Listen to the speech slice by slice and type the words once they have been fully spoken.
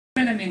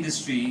M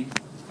industry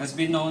has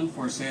been known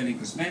for selling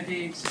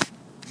cosmetics,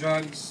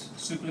 drugs,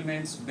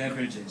 supplements,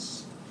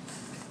 beverages.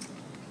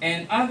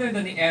 And other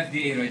than the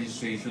FDA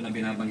registration na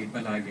binabanggit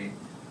palagi,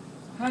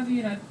 have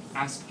you not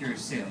asked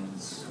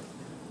yourselves,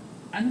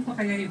 ano pa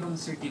kaya ibang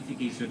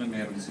certification na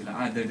meron sila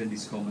other than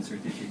these common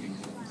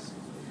certifications?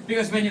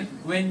 Because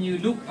when you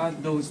look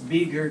at those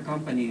bigger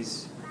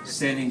companies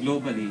selling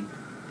globally,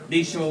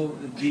 they show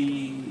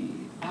the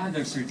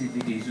other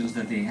certifications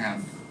that they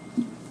have,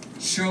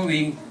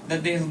 showing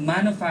that they have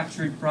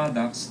manufactured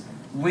products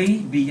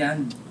way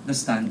beyond the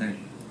standard.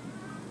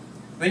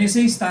 When you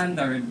say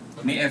standard,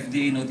 may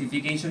FDA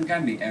notification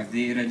ka, may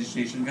FDA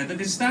registration ka, that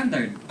is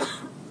standard.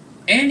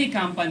 Any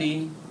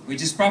company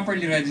which is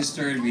properly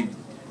registered with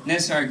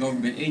necessary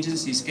government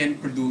agencies can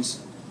produce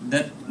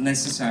that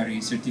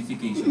necessary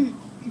certification.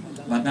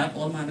 But not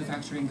all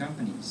manufacturing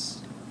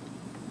companies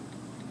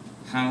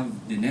have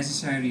the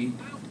necessary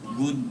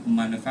good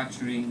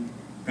manufacturing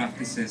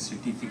practices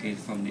certificate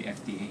from the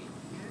FDA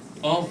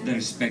of the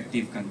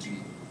respective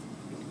country.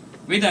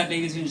 With that,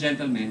 ladies and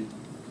gentlemen,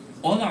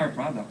 all our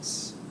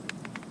products,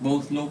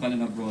 both local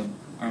and abroad,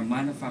 are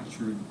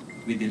manufactured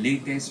with the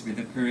latest, with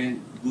the current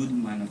good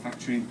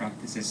manufacturing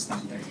practices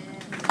standard.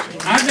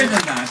 Other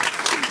than that,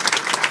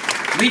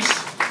 which,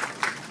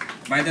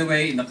 by the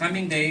way, in the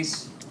coming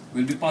days,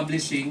 we'll be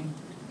publishing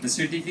the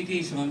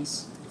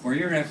certifications for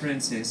your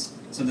references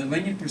so that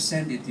when you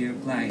present it to your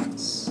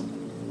clients,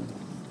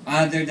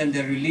 other than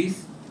the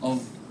relief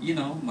of,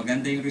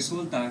 maganda yung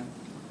resulta,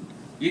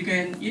 you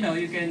can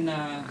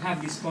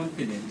have this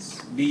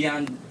confidence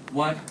beyond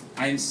what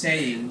I'm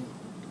saying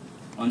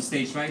on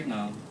stage right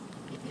now.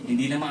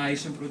 Hindi lang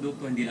maayos yung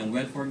produkto, hindi lang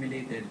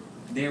well-formulated,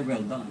 they're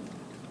well done.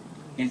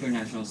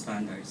 International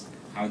standards.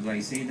 How do I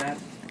say that?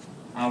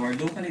 Our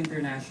local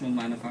international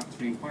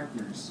manufacturing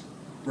partners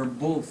were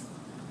both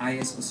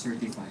ISO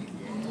certified.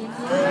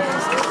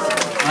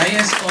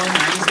 ISO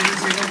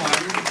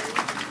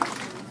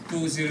 9001,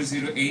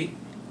 2008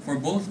 for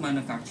both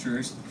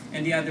manufacturers,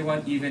 and the other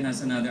one even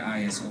has another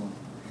ISO.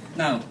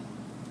 Now,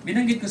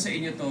 binanggit ko sa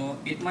inyo to,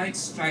 it might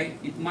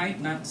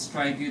not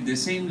strike you the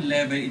same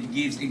level it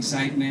gives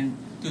excitement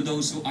to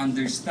those who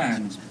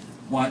understand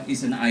what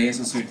is an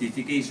ISO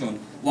certification,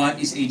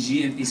 what is a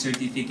GMP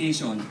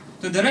certification.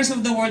 To the rest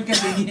of the world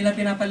kasi hindi nila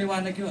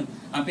pinapaliwanag yun.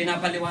 Ang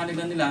pinapaliwanag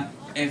lang nila,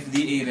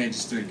 FDA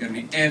registered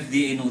kami,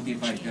 FDA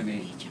notified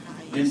kami.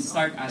 Then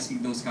start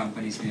asking those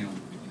companies ngayon.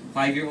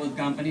 5-year-old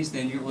companies,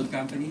 10-year-old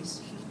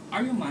companies,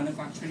 are your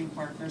manufacturing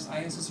partners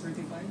ISO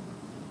certified?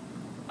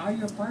 Are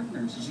your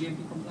partners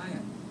GMP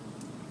compliant?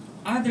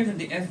 Other than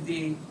the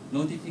FDA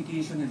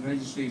notification and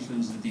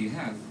registrations that you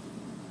have,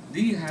 do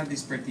you have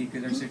these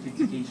particular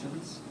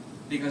certifications?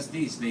 Because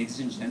these, ladies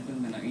and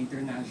gentlemen, are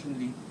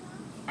internationally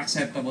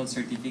acceptable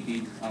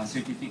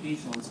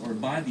certifications or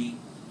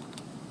body,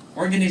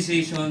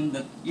 organization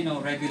that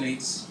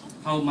regulates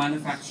how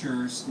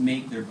manufacturers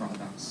make their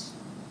products.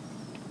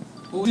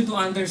 Who to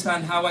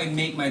understand how I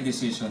make my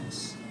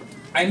decisions?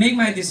 I make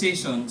my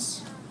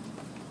decisions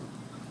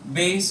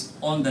based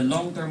on the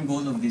long-term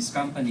goal of this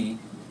company,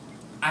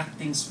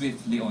 acting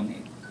swiftly on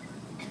it.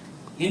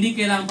 Hindi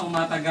kailangan pang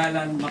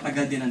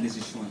matagal din ang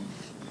desisyon.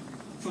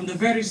 From the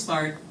very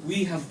start,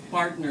 we have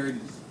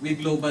partnered with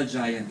global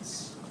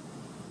giants,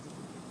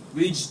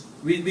 with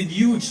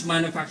huge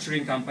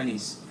manufacturing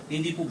companies.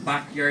 Hindi po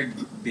backyard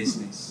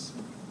business.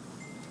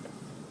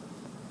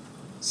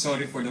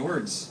 Sorry for the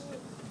words.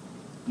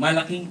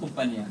 Malaking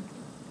kumpanya.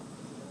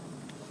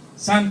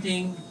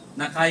 Something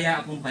na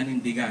kaya akong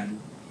panindigan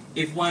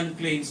if one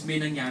claims may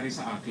nangyari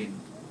sa akin.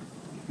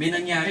 May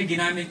nangyari,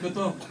 ginamit ko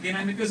to.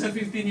 Ginamit ko sa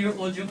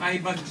 15-year-old yung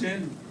eye-bag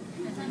gel.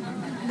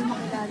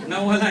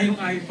 Nawala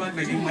yung eye-bag,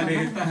 naging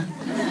maleta.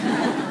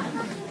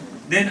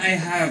 Then I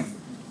have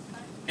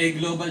a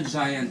global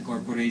giant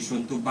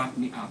corporation to back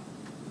me up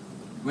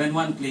when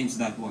one claims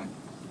that one.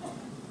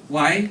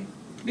 Why?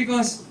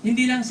 Because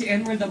hindi lang si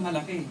Nworld ang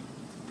malaki.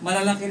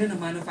 Malalaki rin ang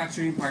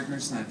manufacturing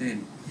partners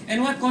natin.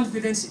 And what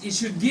confidence it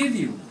should give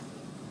you?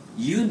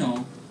 You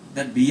know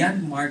that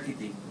beyond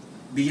marketing,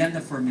 beyond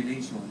the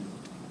formulation,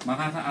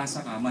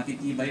 makakaasa ka,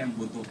 matitibay ang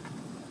buto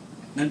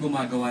ng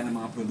gumagawa ng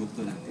mga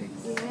produkto natin.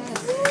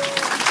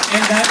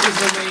 And that is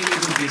the way we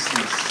do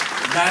business.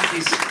 That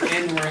is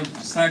Nworld,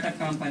 startup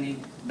company,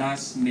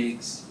 does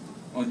make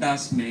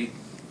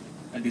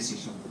a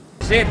decision.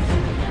 Sit!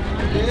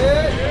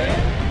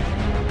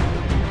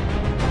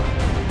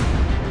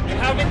 You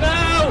have it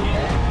now!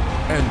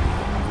 And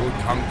will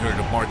conquer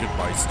the market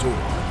by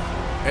storm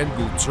and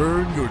will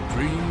turn your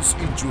dreams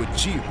into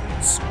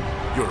achievements,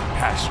 your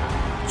passion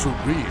to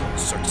real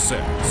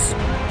success.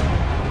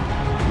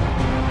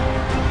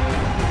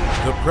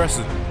 The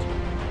President,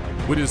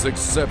 with his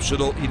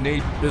exceptional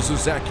innate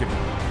business acumen,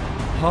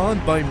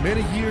 honed by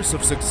many years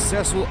of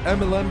successful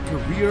MLM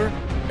career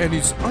and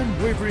his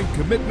unwavering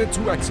commitment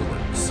to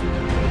excellence.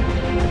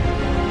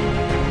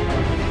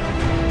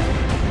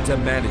 The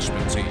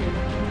management team,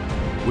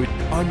 with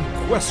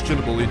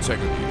unquestionable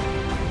integrity,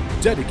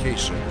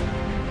 dedication,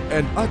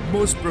 and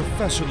utmost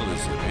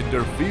professionalism in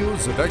their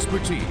fields of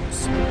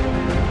expertise.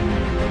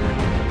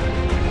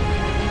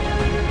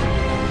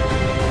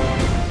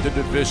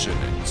 vision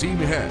and team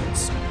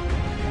heads,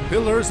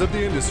 pillars of the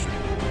industry,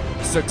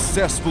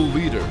 successful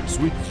leaders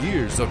with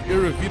years of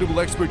irrefutable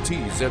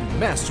expertise and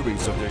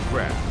masteries of their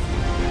craft.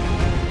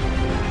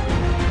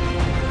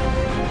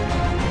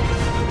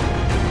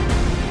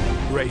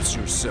 Brace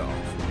yourself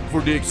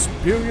for the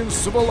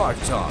experience of a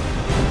lifetime.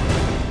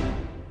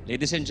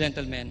 Ladies and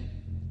gentlemen,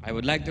 I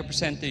would like to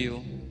present to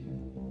you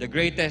the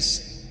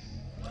greatest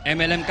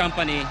MLM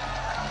company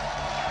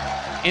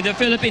in the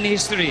Philippine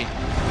history.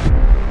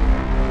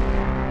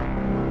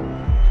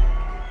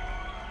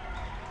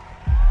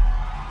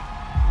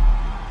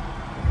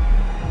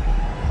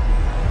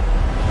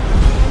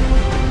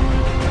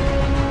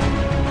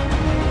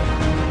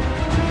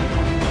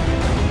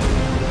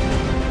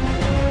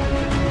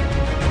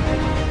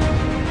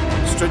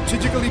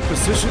 Strategically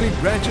positioning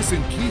branches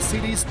in key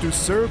cities to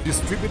serve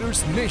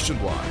distributors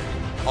nationwide,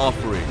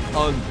 offering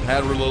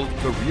unparalleled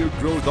career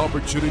growth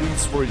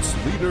opportunities for its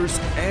leaders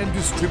and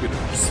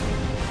distributors,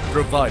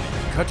 providing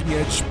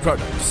cutting-edge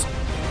products,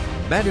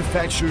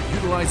 manufactured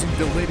utilizing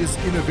the latest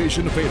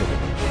innovation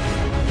available.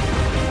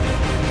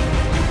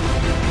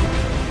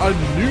 A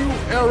new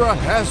era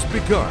has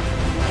begun.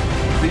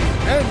 The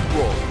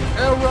Nworld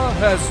era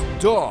has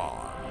dawned.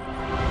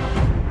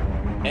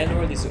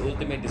 Nworld is the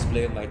ultimate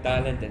display of my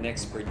talent and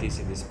expertise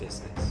in this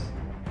business.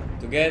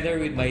 Together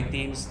with my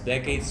team's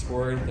decades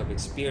worth of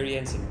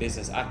experience and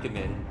business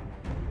acumen,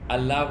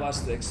 allow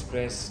us to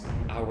express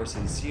our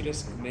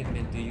sincerest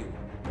commitment to you,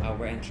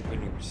 our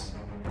entrepreneurs,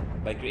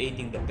 by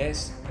creating the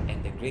best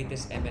and the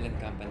greatest MLM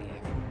company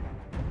ever.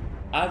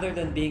 Other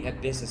than being a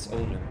business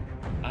owner,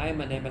 I am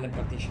an MLM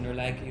practitioner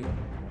like you.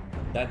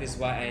 That is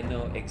why I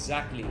know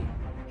exactly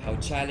how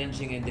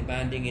challenging and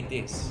demanding it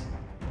is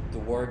to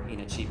work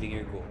in achieving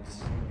your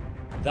goals.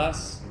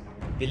 Thus,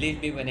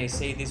 believe me when I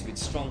say this with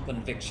strong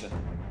conviction.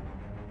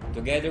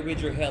 Together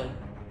with your help,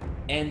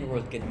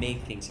 Nworld can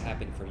make things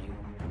happen for you.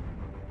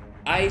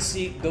 I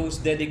seek those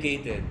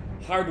dedicated,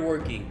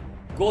 hardworking,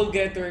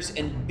 goal-getters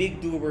and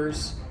big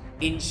doers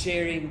in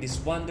sharing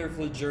this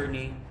wonderful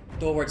journey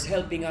towards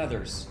helping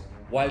others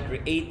while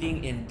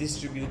creating and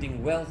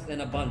distributing wealth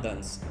and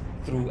abundance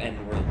through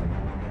Nworld.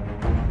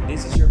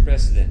 This is your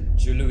President,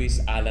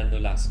 Luis Alan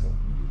Nolasco,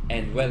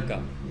 and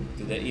welcome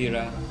to the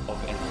era of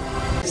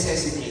Nworld.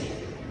 Necessity.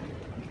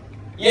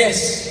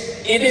 Yes,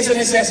 it is a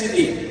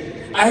necessity.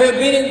 I have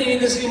been in the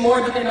industry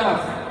more than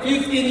enough.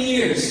 15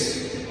 years.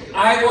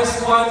 I was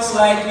once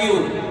like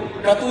you.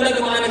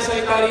 Katulad ng mga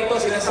nagsalita rito,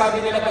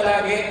 sinasabi nila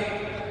palagi,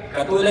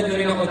 katulad nyo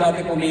rin ako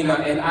dati pumila,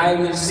 and I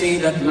will say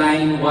that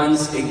line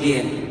once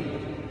again.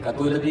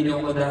 Katulad din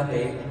ako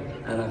dati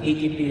na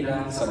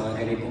nakikipila sa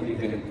mga ganitong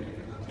event.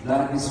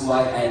 That is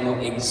why I know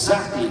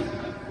exactly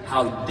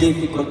how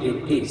difficult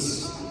it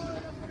is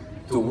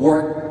to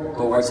work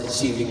towards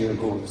achieving your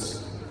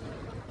goals.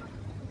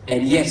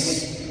 And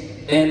yes,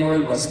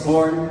 Nworld was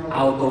born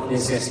out of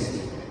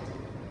necessity.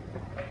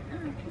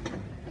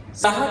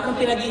 Sa lahat ng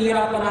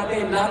pinaghihirapan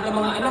natin, lahat ng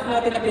mga anak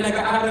natin na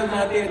pinag-aaral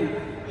natin,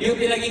 yung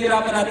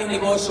pinaghihirapan natin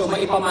negosyo,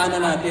 maipamana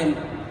natin.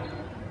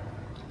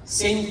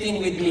 Same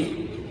thing with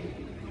me.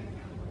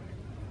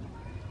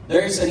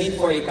 There is a need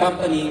for a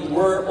company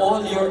where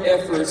all your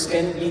efforts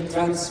can be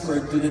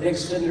transferred to the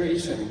next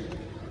generation.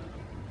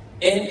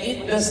 And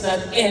it does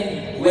not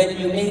end when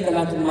you make a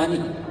lot of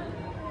money.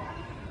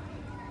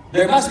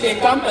 There must be a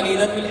company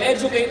that will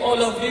educate all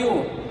of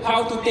you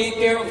how to take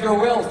care of your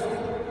wealth,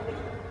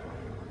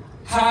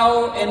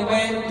 how and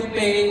when to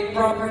pay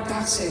proper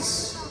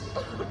taxes,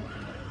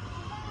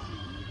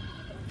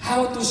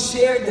 how to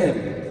share them.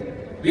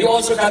 We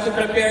also got to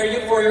prepare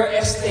you for your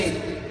estate.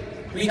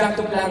 We got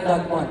to plan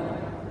that one.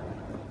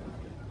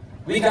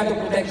 We got to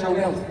protect your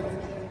wealth.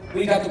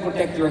 We got to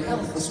protect your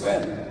health as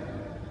well.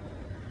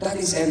 That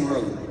is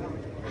Nworld.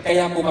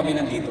 Kaya po kami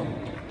nandito.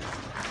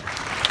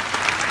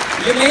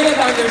 You may not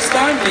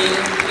understand me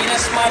in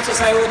as much as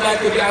I would like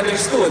to be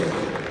understood.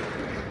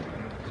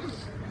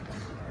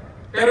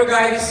 Pero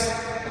guys,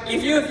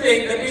 if you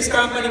think that this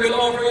company will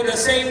offer you the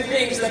same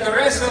things that the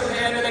rest of the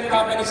MLM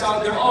companies out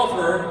there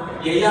offer,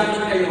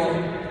 yayaman kayo,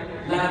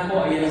 lahat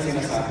po ay yan ang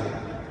sinasabi.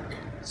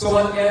 So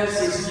what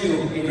else is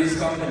new in this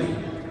company?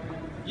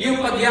 Yung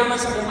pagyaman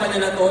sa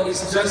kumpanya na to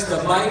is just the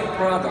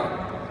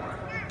byproduct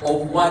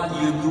of what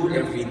you do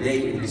every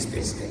day in this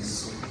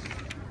business.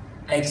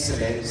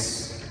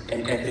 Excellence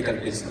and ethical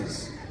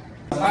business.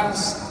 The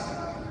past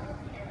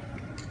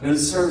will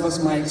serve as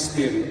my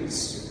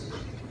experience.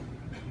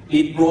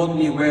 It brought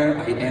me where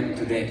I am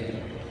today.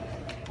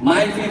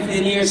 My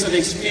 15 years of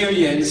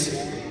experience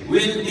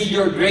will be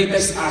your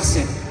greatest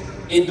asset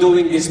in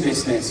doing this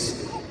business.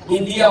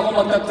 Hindi ako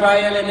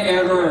magta-trial and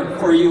error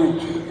for you.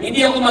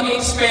 Hindi ako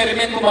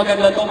mag-experiment kung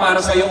maganda to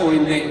para sa'yo o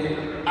hindi.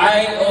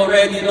 I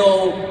already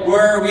know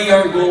where we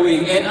are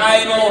going and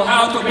I know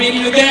how to bring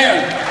you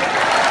there.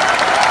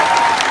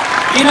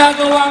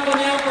 Ginagawa ko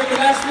niya for the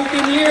last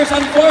 15 years.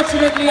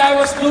 Unfortunately, I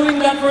was doing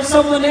that for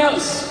someone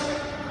else.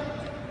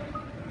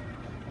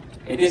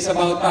 It is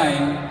about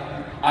time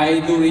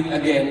I do it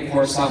again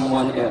for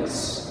someone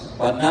else.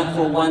 But not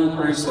for one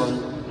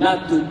person,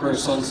 not two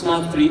persons,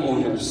 not three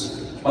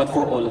owners. but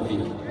for all of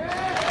you.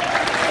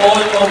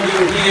 All of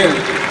you here.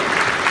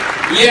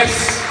 Yes!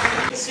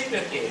 The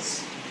secret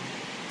is,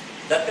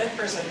 the 10%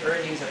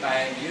 earnings that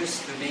I am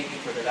used to making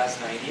for the last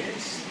 9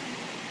 years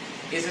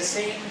is the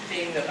same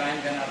thing that I'm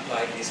gonna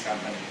apply in this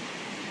company.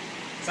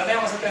 Sanay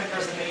ako sa 10%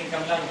 na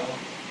income lang, no?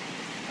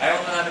 I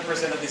own 100%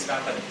 of this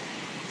company.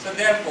 So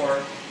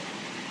therefore,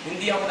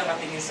 hindi ako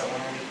nakatingin sa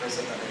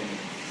 100% of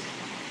earnings.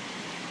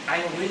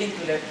 I'm willing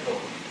to let go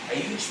a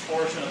huge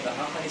portion of the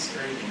company's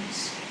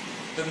earnings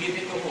to give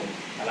it to whom?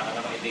 Alam ka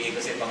naman ibigay ko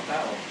sa ibang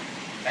tao.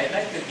 I'd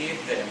like to give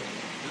them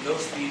to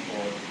those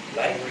people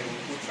like you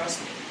who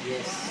trust me.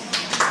 Yes.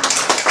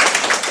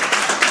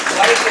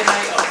 Why can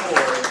I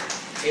afford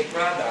a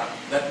product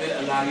that will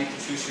allow you to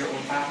choose your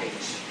own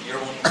package,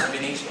 your own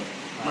combination?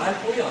 Mahal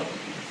po yun.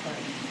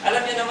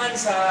 Alam niyo naman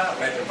sa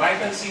whether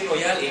Vital C,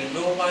 Royal, in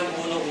Global,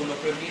 Uno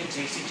Premier,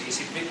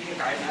 JC Premier,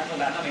 kahit na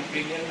wala na, may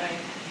Premier na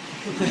eh.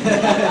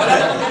 Wala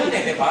naman ganun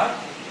eh, di ba?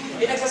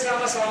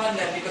 Pinagsasama-sama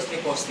lang because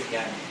may costing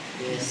yan.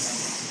 Yes.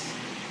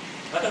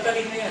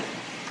 Matatalino na yan.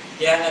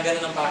 Kaya nga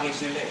ganun ang package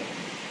nila eh.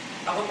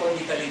 Ako po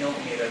hindi talino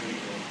umira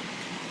dito.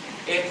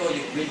 Ito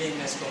yung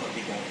willingness ko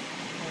magbigay.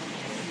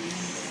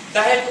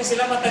 Dahil kung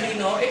sila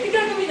matalino, di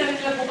gagawin na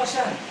nila bukas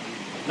yan.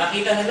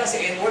 Nakita nila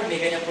si Nworld, may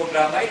ganyang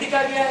programa, di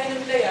gagayahin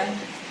na nila yan.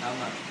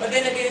 Tama. But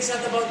then again, it's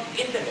not about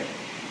intellect.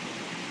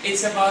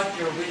 It's about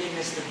your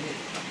willingness to give.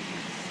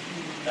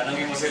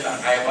 Tanongin mo sila,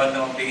 kaya ba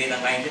na magbigay ng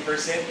 90%?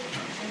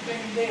 Siyempre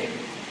hindi.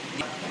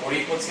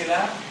 Uripot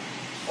sila,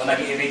 o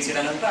nag-evade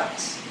sila ng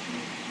tax.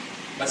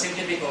 But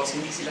simply because,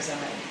 hindi sila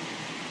sanay.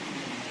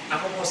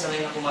 Ako po sanay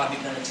na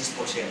kumabit na ng 10%.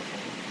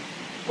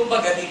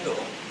 Kumbaga dito,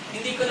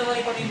 hindi ko naman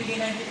ipamibigay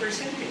 90%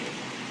 eh.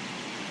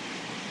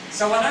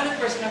 Sa 100%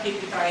 na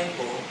kikitain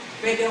ko,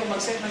 pwede akong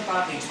mag-set ng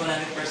package,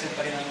 100%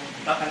 pa rin ang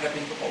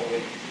tatanggapin ko pa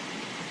uwi.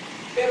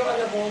 Pero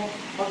alam mo,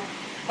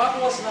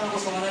 papawas na ako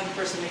sa 100%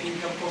 ng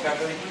income ko,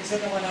 gagawin ko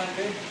instead ng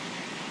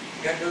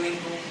 100, gagawin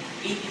ko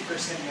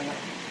 80% na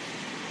lang.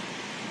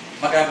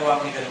 Magagawa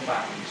ko yung ganung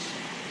package.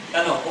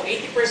 Tanong, kung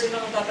 80%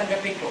 lang ang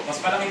tatanggapin ko,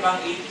 mas malaki ba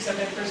ang 80 sa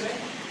 10%?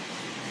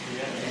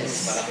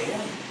 Yes. Malaki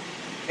yan.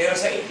 Pero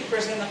sa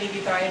 80% na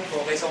kikitain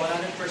ko, kaysa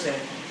 100%,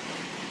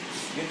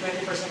 yung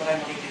 20% na kayo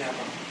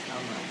makikinabang.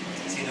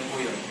 Sino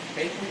po yun?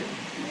 Kayo po yun.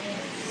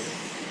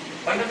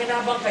 Pag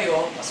nakinabang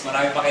kayo, mas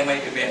marami pa kayo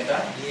may ibenta?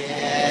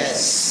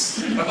 Yes.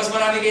 Pag mas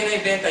marami kayo na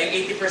ibenta, yung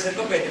 80%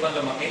 ko pwede bang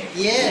lumaki?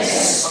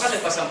 Yes. Baka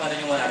nagpasampa na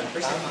yung 100%.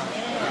 Tama.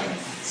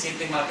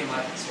 Simpleng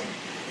mathematics yun.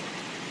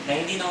 Na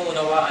hindi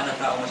naunawaan ng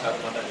tao masyado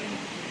matalino.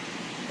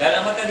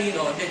 Dahil ang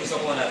matalino, hindi, gusto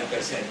ko 100%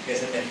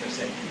 kaysa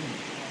 10%.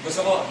 Gusto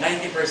ko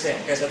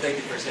 90% kaysa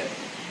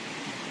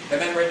 30%.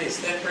 Remember this,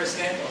 10%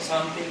 of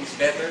something is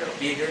better or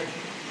bigger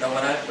than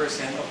 100%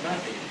 of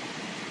nothing.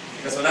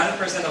 Because 100%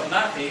 of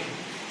nothing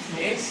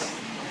is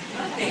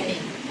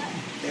nothing.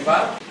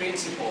 Diba?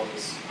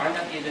 Principles are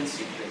not even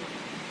secret.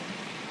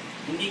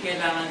 Hindi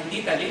kailangan,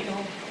 hindi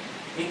talino,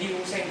 hindi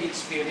usay, hindi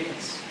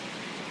experience.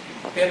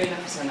 Pero yung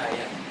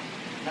nakasanayan.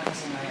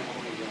 Nakasanayan ako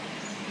nila.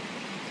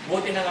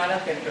 Buti na nga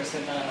lang, 10%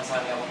 na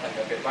nasanay akong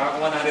tanggapin. Para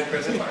kung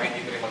 100%, baka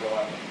hindi ko rin magawa.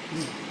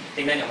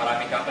 Tingnan niyo,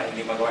 maraming company,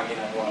 hindi magawa ang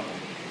ginagawa ko.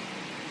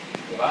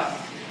 Diba?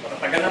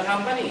 Matatagal ng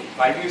company.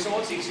 5 years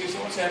old, 6 years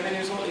old, 7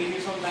 years old, 8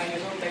 years old, 9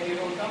 years old,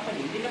 10-year-old company.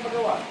 Hindi na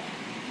magawa.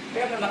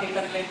 Pero nakita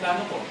nila yung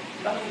plano ko.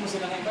 Tanongin mo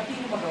sila ngayon, ba't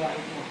hindi mo magawa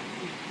ito?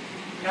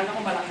 Kala ko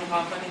malaki yung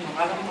company mo.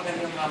 Kala ko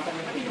maganda yung company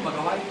mo. Ba't hindi mo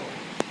magawa ito?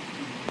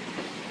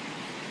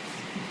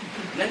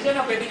 Nandiyan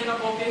na, pwede nyo na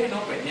copy,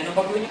 no? Pwede nyo na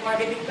baguhin yung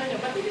marketing plan nyo.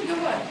 Ba't hindi nyo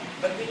gawa?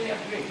 Ba't hindi nyo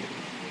upgrade?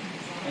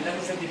 And that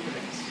is the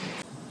difference.